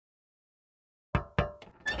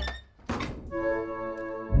Параметры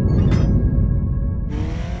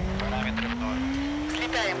в норме.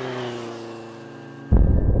 Слетаем.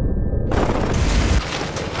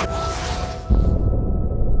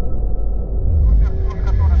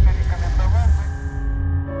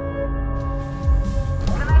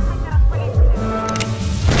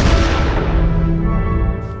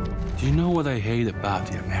 Do you know what I hate about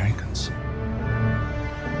the Americans?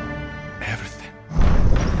 Everything.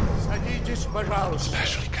 Садитесь, пожалуйста.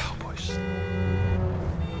 Especially cowboys.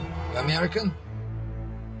 American?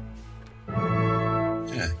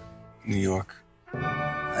 Yeah, New York.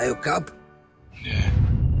 Are you a cop? Yeah.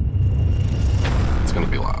 It's gonna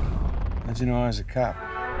be loud. How'd you know I was a cop?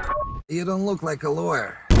 You don't look like a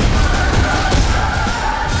lawyer.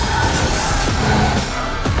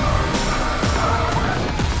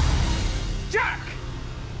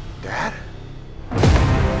 Dad?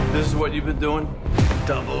 This is what you've been doing?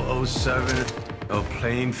 007 of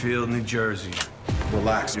Plainfield, New Jersey.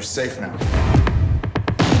 Relax, you're safe now.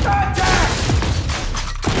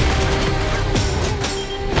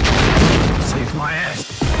 Save my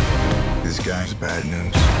ass. This guy's bad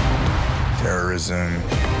news. Terrorism,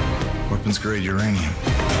 weapons-grade uranium,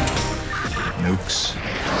 nukes.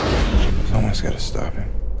 Someone's got to stop him.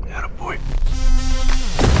 Attaboy.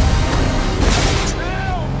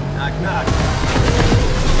 Knock, knock.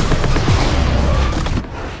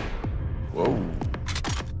 Whoa.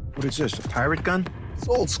 What is this, a pirate gun? It's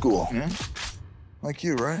old school. Like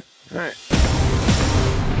you, right? Right.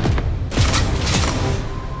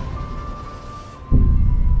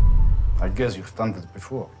 I guess you've done this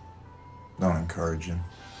before. Don't encourage him.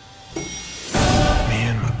 Me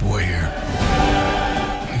and my boy here,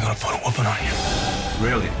 we gotta put a whooping on you.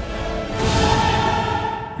 Really?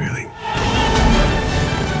 Really?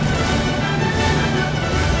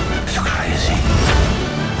 You crazy?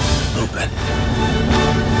 A little bit.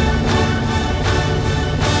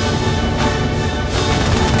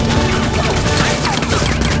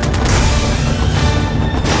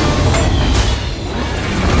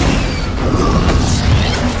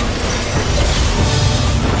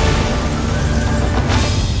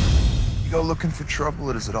 You go looking for trouble,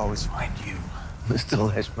 or does it always find you? I still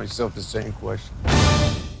ask myself the same question.